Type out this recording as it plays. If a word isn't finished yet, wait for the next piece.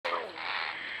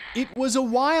It was a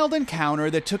wild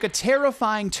encounter that took a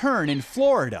terrifying turn in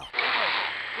Florida.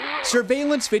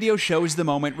 Surveillance video shows the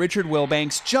moment Richard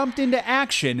Wilbanks jumped into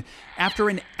action after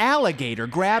an alligator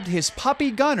grabbed his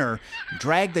puppy Gunner and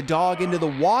dragged the dog into the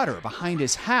water behind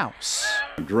his house.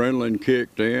 Adrenaline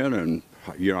kicked in, and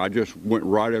I just went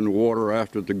right in the water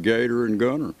after the gator and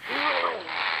Gunner.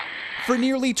 For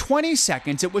nearly 20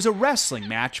 seconds, it was a wrestling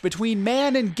match between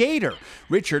man and gator.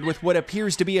 Richard with what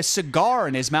appears to be a cigar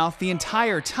in his mouth the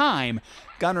entire time,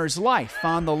 Gunner's life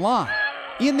on the line.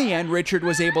 In the end, Richard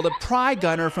was able to pry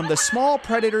Gunner from the small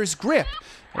predator's grip,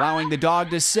 allowing the dog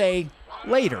to say,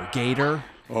 "Later, Gator."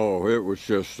 Oh, it was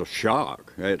just a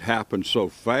shock. It happened so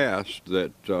fast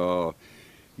that,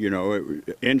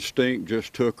 instinct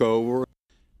just took over.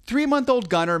 3-month-old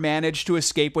Gunner managed to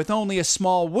escape with only a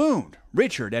small wound.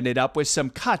 Richard ended up with some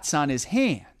cuts on his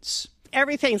hands.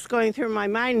 Everything's going through my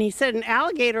mind. He said an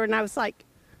alligator, and I was like,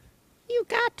 you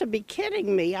got to be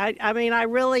kidding me. I mean, I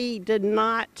really did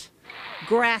not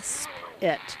grasp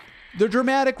it. The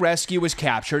dramatic rescue was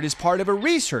captured as part of a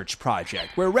research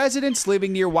project where residents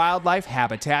living near wildlife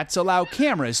habitats allow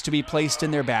cameras to be placed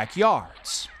in their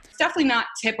backyards. It's definitely not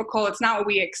typical. It's not what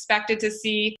we expected to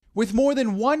see. With more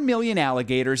than 1 million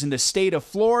alligators in the state of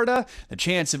Florida, the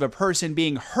chance of a person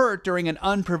being hurt during an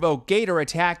unprovoked gator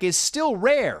attack is still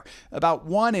rare, about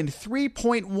 1 in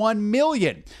 3.1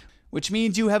 million. Which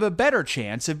means you have a better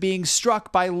chance of being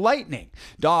struck by lightning.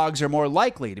 Dogs are more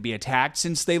likely to be attacked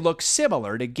since they look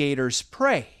similar to gators'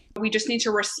 prey. We just need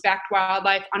to respect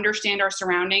wildlife, understand our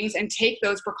surroundings, and take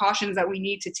those precautions that we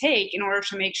need to take in order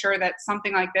to make sure that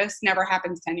something like this never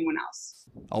happens to anyone else.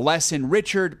 A lesson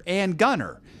Richard and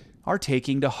Gunner are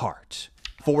taking to heart.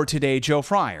 For Today, Joe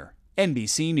Fryer,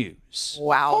 NBC News.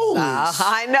 Wow.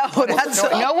 I know.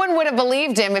 No one would have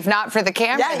believed him if not for the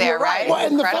camera there, right? Well,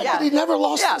 and the fact that he never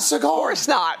lost a cigar. Of course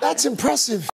not. That's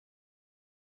impressive.